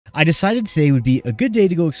I decided today would be a good day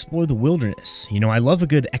to go explore the wilderness. You know, I love a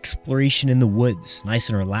good exploration in the woods, nice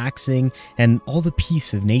and relaxing, and all the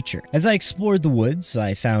peace of nature. As I explored the woods,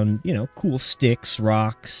 I found, you know, cool sticks,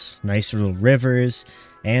 rocks, nice little rivers,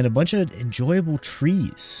 and a bunch of enjoyable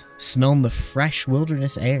trees, smelling the fresh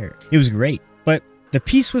wilderness air. It was great, but the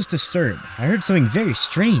peace was disturbed. I heard something very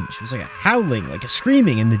strange. It was like a howling, like a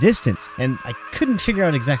screaming in the distance, and I couldn't figure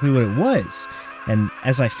out exactly what it was. And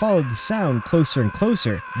as I followed the sound closer and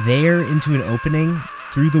closer, there into an opening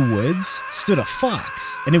through the woods stood a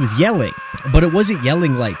fox, and it was yelling. But it wasn't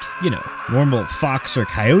yelling like, you know, normal fox or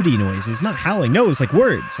coyote noises, not howling. No, it was like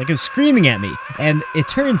words, like it was screaming at me. And it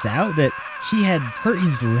turns out that he had hurt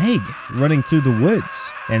his leg running through the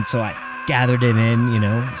woods. And so I gathered him in, you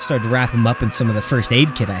know, started to wrap him up in some of the first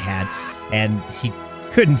aid kit I had, and he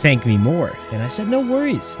couldn't thank me more. And I said, no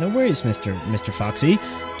worries, Mr. Foxy.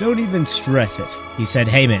 Don't even stress it. He said,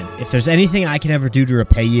 hey man, if there's anything I can ever do to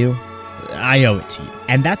repay you, I owe it to you.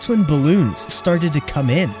 And that's when balloons started to come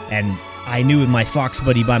in. And I knew with my fox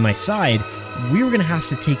buddy by my side, we were going to have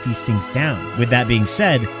to take these things down. With that being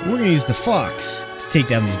said, we're going to use the fox to take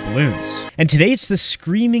down these balloons. And today it's the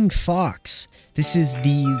Screaming Fox. This is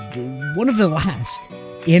the one of the last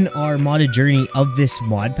in our modded journey of this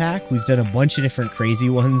mod pack. We've done a bunch of different crazy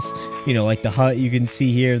ones, you know, like the hut you can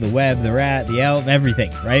see here, the web, the rat, the elf,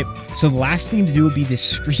 everything, right? So the last thing to do would be this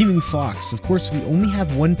Screaming Fox. Of course, we only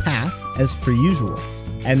have one path as per usual,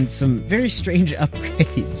 and some very strange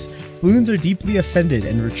upgrades. Balloons are deeply offended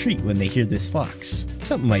and retreat when they hear this fox.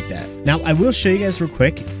 Something like that. Now, I will show you guys real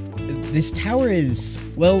quick. This tower is,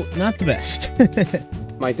 well, not the best.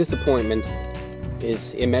 My disappointment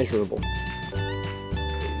is immeasurable.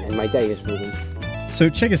 And my day is ruined. So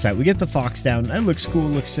check us out. We get the fox down. It looks cool,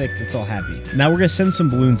 looks sick. It's all happy. Now we're going to send some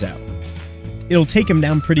balloons out. It'll take him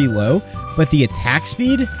down pretty low, but the attack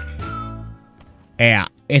speed, yeah,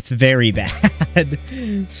 it's very bad.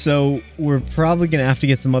 So we're probably going to have to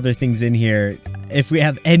get some other things in here if we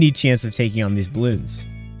have any chance of taking on these balloons.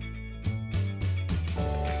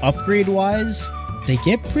 Upgrade-wise, they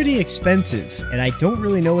get pretty expensive, and I don't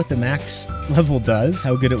really know what the max level does,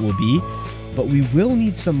 how good it will be, but we will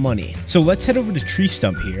need some money. So let's head over to Tree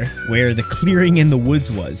Stump here, where the clearing in the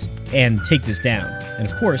woods was, and take this down.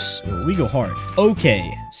 And of course, we go hard.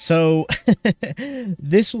 Okay, so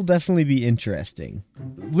this will definitely be interesting.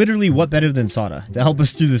 Literally, what better than Sada to help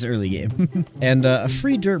us through this early game? And a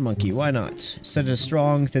free dirt monkey, why not? Set it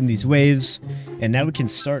strong, thin these waves, and now we can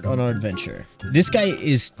start on our adventure. This guy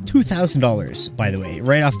is $2,000, by the way,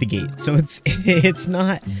 right off the gate. So it's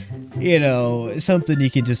not, you know, something you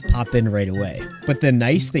can just pop in right away. But the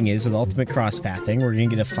nice thing is, with ultimate cross pathing, we're gonna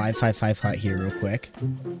get a 555 hut here real quick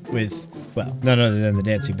with, well, none other than the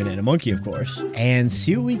dancing banana monkey, of course, and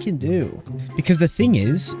see what we can do. Because the thing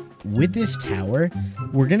is, with this tower,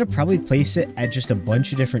 we're gonna probably place it at just a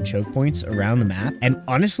bunch of different choke points around the map. And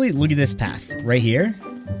honestly, look at this path right here.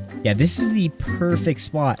 Yeah, this is the perfect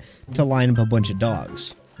spot to line up a bunch of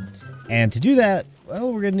dogs. And to do that,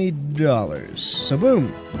 well, we're gonna need dollars. So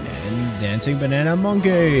boom, and dancing banana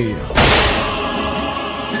monkey.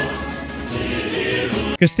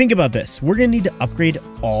 Because think about this, we're gonna need to upgrade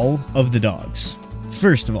all of the dogs,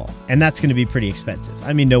 first of all, and that's gonna be pretty expensive.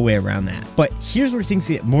 I mean, no way around that. But here's where things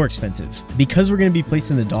get more expensive. Because we're gonna be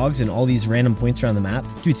placing the dogs in all these random points around the map,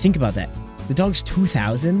 dude, think about that. The dog's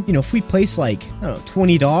 2,000. You know, if we place like, I don't know,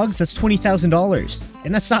 20 dogs, that's $20,000.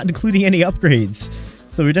 And that's not including any upgrades.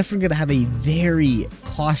 So we're definitely gonna have a very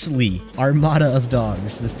costly armada of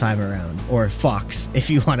dogs this time around. Or fox,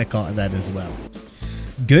 if you want to call it that as well.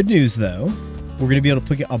 Good news though, we're going to be able to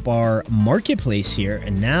pick up our marketplace here,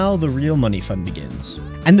 and now the real money fun begins.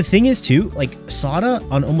 And the thing is too, like Sada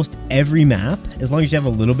on almost every map, as long as you have a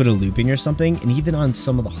little bit of looping or something, and even on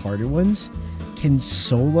some of the harder ones, can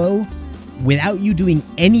solo without you doing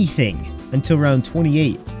anything until round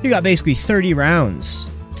 28. You got basically 30 rounds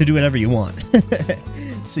to do whatever you want.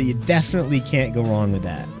 So you definitely can't go wrong with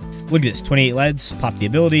that. Look at this, 28 leads, pop the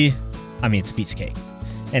ability. I mean, it's a piece of cake.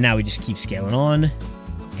 And now we just keep scaling on.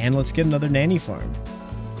 And let's get another nanny farm.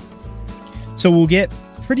 So we'll get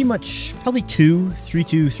pretty much probably 2, 3,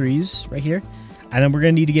 2, 3s right here. And then we're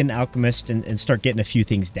going to need to get an alchemist and start getting a few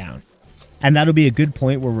things down. And that'll be a good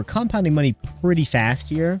point where we're compounding money pretty fast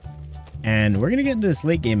here. And we're going to get into this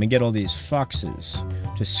late game and get all these foxes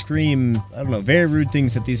to scream, I don't know, very rude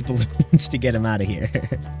things at these balloons to get them out of here.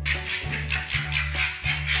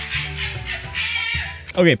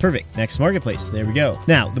 Okay, perfect. Next marketplace. There we go.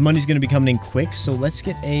 Now, the money's going to be coming in quick, so let's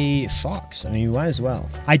get a fox. I mean, you might as well.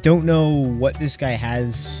 I don't know what this guy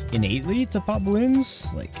has innately to pop balloons.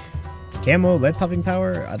 Like, camo, lead popping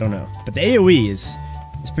power? I don't know. But the AoE is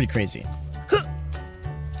pretty crazy.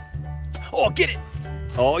 Oh, get it.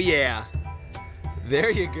 Oh, yeah.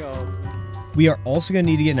 There you go. We are also going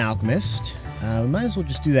to need to get an alchemist. We might as well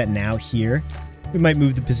just do that now here. We might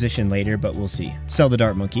move the position later, but we'll see. Sell the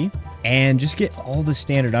dart monkey and just get all the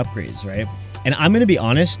standard upgrades, right? And I'm going to be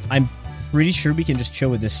honest, I'm pretty sure we can just chill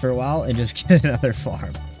with this for a while and just get another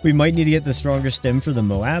farm. We might need to get the stronger stem for the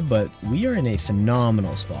Moab, but we are in a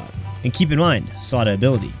phenomenal spot. And keep in mind, Sada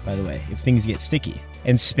ability, by the way, if things get sticky.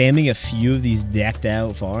 And spamming a few of these decked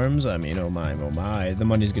out farms, I mean, oh my, the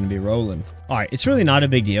money's going to be rolling. All right, it's really not a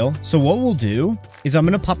big deal. So what we'll do is I'm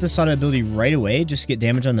going to pop the Sada ability right away just to get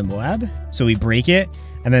damage on the Moab. So we break it,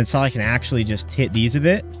 and then Sada can actually just hit these a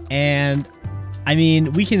bit. And, I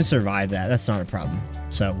mean, we can survive that. That's not a problem.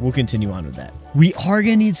 So we'll continue on with that. We are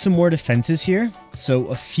going to need some more defenses here. So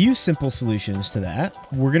a few simple solutions to that.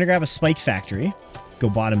 We're going to grab a spike factory, go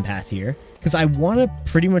bottom path here, because I want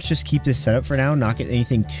to pretty much just keep this set up for now, not get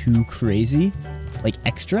anything too crazy, like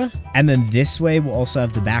extra. And then this way, we'll also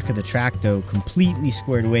have the back of the track, though, completely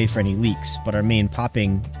squared away for any leaks. But our main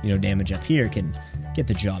popping, damage up here can get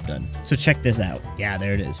the job done. So check this out. Yeah,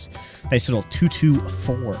 there it is. Nice little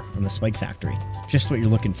 2-2-4 on the spike factory. Just what you're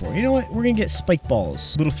looking for. You know what? We're going to get spike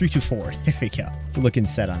balls. Little 3-2-4. There we go. We're looking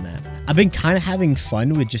set on that. I've been kind of having fun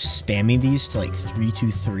with just spamming these to like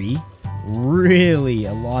 3-2-3. Really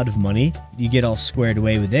a lot of money. You get all squared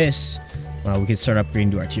away with this. We can start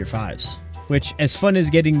upgrading to our tier 5s. Which, as fun as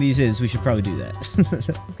getting these is, we should probably do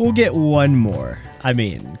that. We'll get one more. I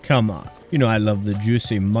mean, come on. You know I love the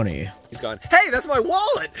juicy money. He's gone, hey, that's my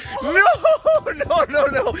wallet! No!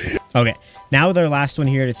 Okay, now with our last one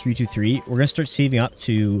here at 3-2-3, we're going to start saving up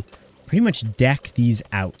to pretty much deck these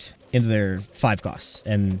out into their 5 costs.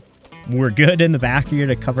 And we're good in the back here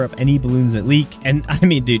to cover up any balloons that leak. And I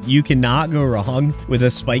mean, dude, you cannot go wrong with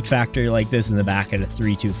a spike factor like this in the back at a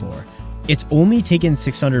 3-2-4. It's only taken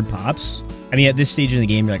 600 pops. I mean, at this stage in the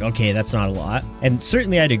game, you're like, okay, that's not a lot. And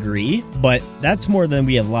certainly I'd agree, but that's more than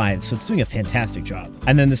we have live, so it's doing a fantastic job.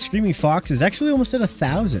 And then the Screaming Fox is actually almost at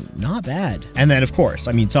 1,000. Not bad. And then, of course,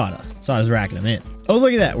 I mean, Sada's racking them in. Oh,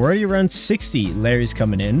 look at that. We're already around 60. Larry's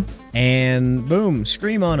coming in. And boom,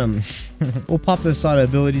 scream on him. We'll pop the Sada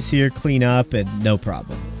abilities here, clean up, and no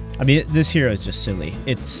problem. I mean, this hero is just silly.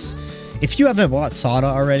 If you haven't bought Sada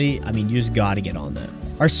already, I mean, you just got to get on that.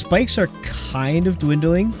 Our spikes are kind of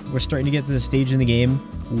dwindling. We're starting to get to the stage in the game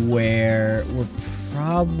where we're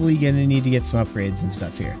probably going to need to get some upgrades and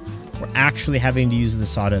stuff here. We're actually having to use the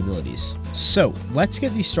Sada abilities. So let's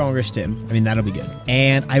get these stronger stim. I mean, that'll be good.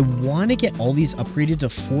 And I want to get all these upgraded to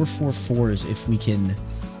 4-4-4s if we can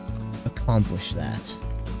accomplish that.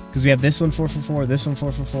 Because we have this one 4-4-4, this one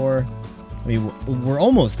 4-4-4. I mean, we're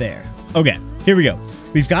almost there. Okay, here we go.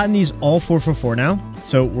 We've gotten these all 4-4-4 now,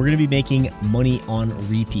 so we're going to be making money on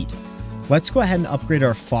repeat. Let's go ahead and upgrade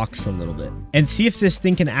our Fox a little bit and see if this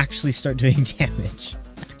thing can actually start doing damage.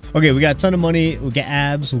 Okay, we got a ton of money. We'll get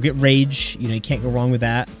abs. We'll get rage. You can't go wrong with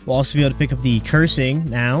that. We'll also be able to pick up the cursing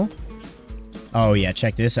now. Oh, yeah,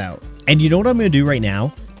 check this out. And you know what I'm going to do right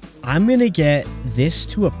now? I'm going to get this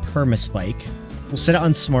to a perma spike. We'll set it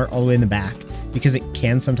on smart all the way in the back because it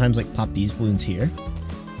can sometimes pop these balloons here.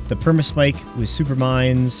 The perma spike with super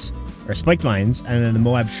mines or spiked mines, and then the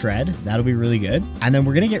Moab shred. That'll be really good. And then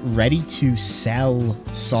we're gonna get ready to sell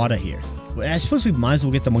Sada here. I suppose we might as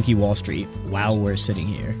well get the Monkey Wall Street while we're sitting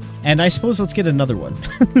here. And I suppose let's get another one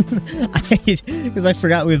because I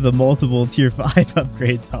forgot we have the multiple tier 5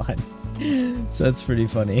 upgrades on. So that's pretty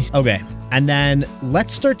funny. Okay, and then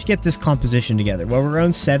let's start to get this composition together. Well, we're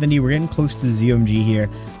around 70. We're getting close to the ZOMG here.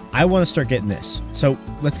 I want to start getting this. So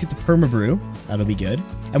let's get the Perma Brew. That'll be good.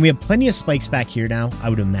 And we have plenty of spikes back here now, I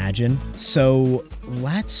would imagine. So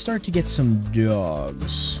let's start to get some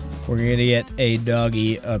dogs. We're going to get a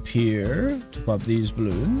doggy up here to pop these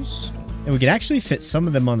balloons. And we can actually fit some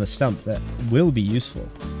of them on the stump. That will be useful.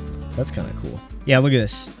 So that's kind of cool. Yeah, look at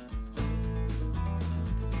this.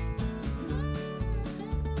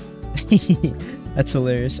 That's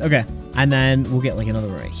hilarious. Okay. And then we'll get another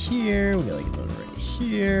one right here. We'll get another one right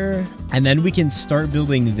here. And then we can start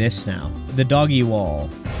building this now. The doggy wall.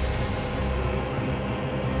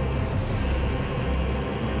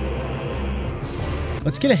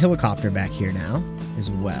 Let's get a helicopter back here now as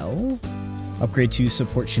well. Upgrade to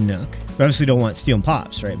support Chinook. We obviously don't want steel and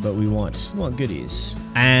pops, right? But we want goodies.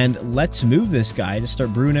 And let's move this guy to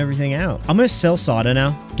start brewing everything out. I'm going to sell Sada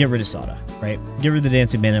now. Get rid of Sada, right? Get rid of the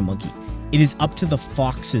Dancing Bandit Monkey. It is up to the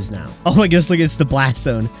foxes now. Oh, I guess look, it's the blast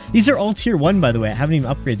zone. These are all tier 1, by the way. I haven't even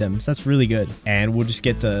upgraded them, so that's really good. And we'll just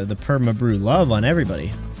get the Perma Brew love on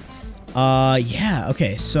everybody. Yeah,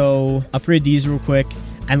 okay, so upgrade these real quick.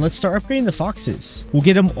 And let's start upgrading the foxes. We'll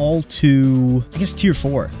get them all to, I guess, tier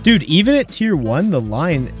 4. Dude, even at tier 1, the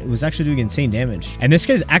line was actually doing insane damage. And this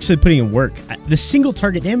guy's actually putting in work. The single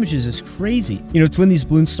target damages is crazy. You know, it's when these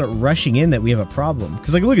balloons start rushing in that we have a problem.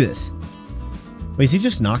 Because, like, look at this. Wait, is he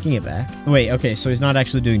just knocking it back? Wait, okay, so he's not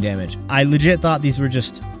actually doing damage. I legit thought these were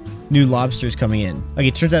just new lobsters coming in. Okay,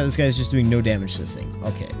 it turns out this guy's just doing no damage to this thing.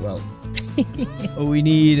 Okay, well... we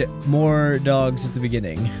need more dogs at the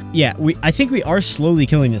beginning. Yeah, I think we are slowly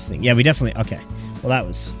killing this thing. Yeah, we definitely... Okay. Well, that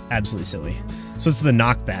was absolutely silly. So it's the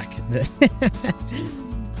knockback.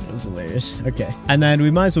 That was hilarious. Okay. And then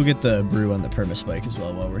we might as well get the brew on the permaspike as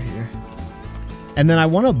well while we're here. And then I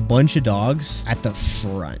want a bunch of dogs at the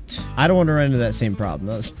front. I don't want to run into that same problem.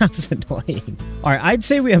 That sounds annoying. All right, I'd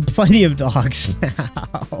say we have plenty of dogs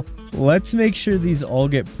now. Let's make sure these all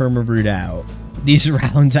get permabrewed out. These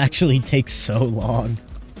rounds actually take so long.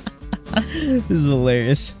 This is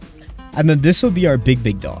hilarious. And then this will be our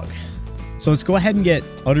big dog. So let's go ahead and get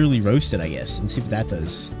utterly roasted, I guess, and see what that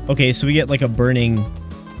does. Okay, so we get like a burning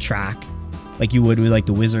track, like you would with like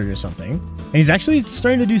the wizard or something. And he's actually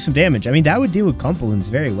starting to do some damage. I mean, that would deal with clump balloons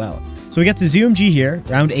very well. So we got the ZOMG here,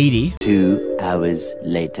 round 80. 2 hours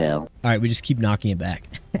later. All right, we just keep knocking it back.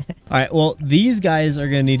 All right, well, these guys are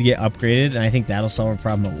going to need to get upgraded, and I think that'll solve our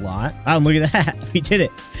problem a lot. Wow, look at that. We did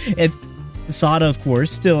it. And Sada, of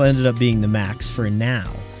course, still ended up being the max for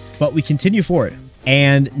now. But we continue forward.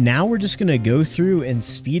 And now we're just going to go through and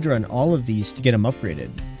speedrun all of these to get them upgraded.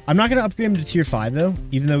 I'm not going to upgrade them to tier 5, though,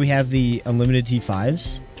 even though we have the unlimited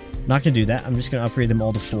T5s. I'm not going to do that. I'm just going to upgrade them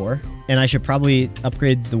all to 4. And I should probably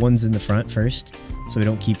upgrade the ones in the front first, so we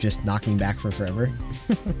don't keep just knocking back for forever.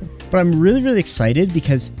 But I'm really excited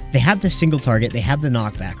because they have the single target, they have the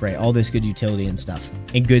knockback, right? All this good utility and stuff,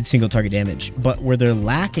 and good single target damage. But where they're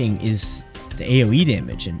lacking is the AoE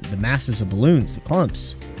damage and the masses of balloons, the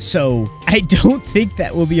clumps. So I don't think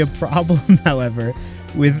that will be a problem, however,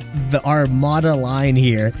 with the Armada line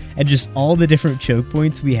here and just all the different choke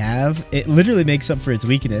points we have. It literally makes up for its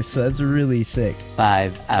weakness, so that's really sick.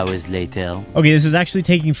 5 hours later. Okay, this is actually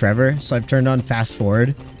taking forever, so I've turned on fast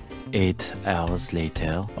forward. 8 hours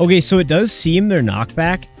later. Okay, so it does seem their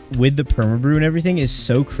knockback with the permabrew and everything is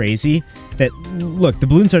so crazy that, look, the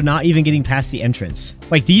balloons are not even getting past the entrance.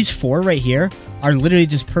 Like, these 4 right here are literally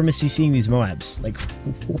just perma-CCing these Moabs. Like,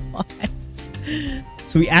 what?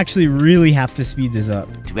 So we actually really have to speed this up.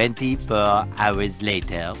 24 hours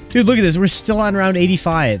later. Dude, look at this. We're still on round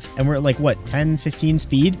 85. And we're at like, what, 10, 15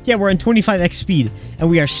 speed? Yeah, we're on 25x speed. And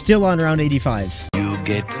we are still on round 85. You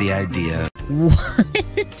get the idea.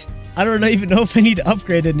 What? I don't even know if I need to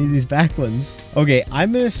upgrade any of these back ones. Okay,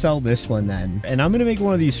 I'm going to sell this one then. And I'm going to make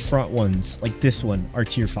one of these front ones, like this one, our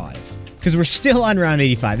tier 5. Because we're still on round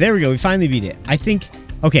 85. There we go. We finally beat it. I think...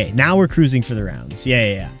 Okay, now we're cruising for the rounds.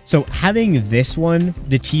 Yeah. So having this one,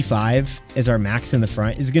 the T5, as our max in the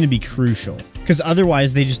front is going to be crucial. Because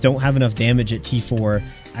otherwise, they just don't have enough damage at T4,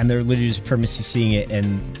 and they're literally just perma-CCing it,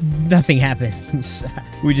 and nothing happens.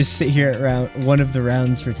 We just sit here at round one of the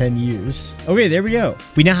rounds for 10 years. Okay, there we go.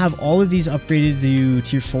 We now have all of these upgraded to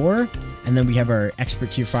tier 4, and then we have our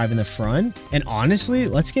expert tier 5 in the front. And honestly,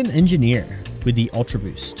 let's get an engineer with the Ultra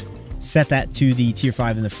Boost. Set that to the tier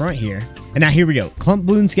 5 in the front here. And now here we go. Clump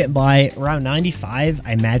balloons get by around 95.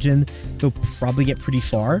 I imagine they'll probably get pretty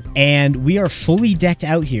far. And we are fully decked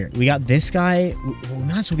out here. We got this guy. We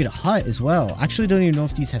might as well get a hut as well. Actually, don't even know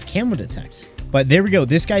if these have camo detect. But there we go.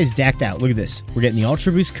 This guy's decked out. Look at this. We're getting the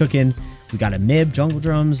Ultra Boost cooking. We got a MIB, jungle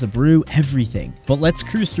drums, the brew, everything. But let's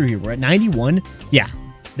cruise through here. We're at 91. Yeah.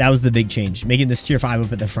 That was the big change, making this tier 5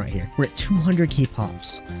 up at the front here. We're at 200k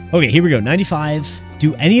pops. Okay, here we go, 95.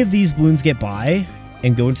 Do any of these balloons get by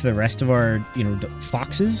and go into the rest of our,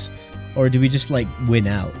 foxes? Or do we just, like, win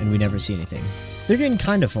out and we never see anything? They're getting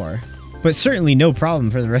kind of far. But certainly no problem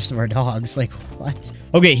for the rest of our dogs. Like, what?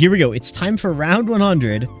 Okay, here we go. It's time for round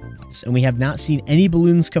 100. And we have not seen any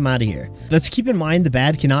balloons come out of here. Let's keep in mind the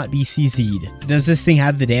bad cannot be CC'd. Does this thing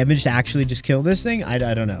have the damage to actually just kill this thing? I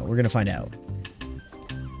don't know. We're going to find out.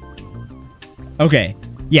 Okay,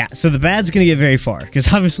 yeah, so the bad's going to get very far,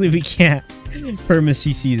 because obviously we can't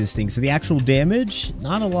perma-CC this thing. So the actual damage,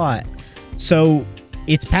 not a lot. So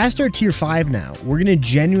it's past our tier 5 now. We're going to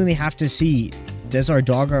genuinely have to see, does our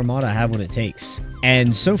dog armada have what it takes?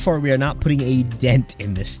 And so far, we are not putting a dent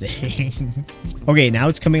in this thing. Okay, now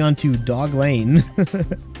it's coming on to dog lane.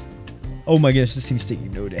 Oh my goodness, this thing's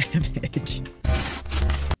taking no damage.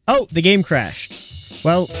 Oh, the game crashed.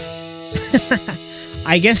 Well...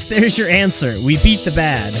 I guess there's your answer. We beat the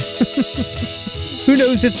bad. Who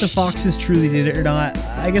knows if the foxes truly did it or not?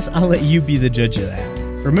 I guess I'll let you be the judge of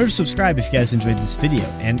that. Remember to subscribe if you guys enjoyed this video,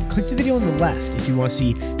 and click the video on the left if you want to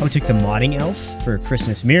see how I took the modding elf for a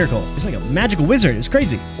Christmas miracle. It's like a magical wizard, it's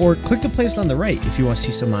crazy. Or click the playlist on the right if you want to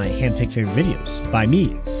see some of my handpicked favorite videos by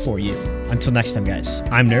me for you. Until next time, guys,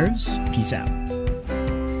 I'm Nerves, peace out.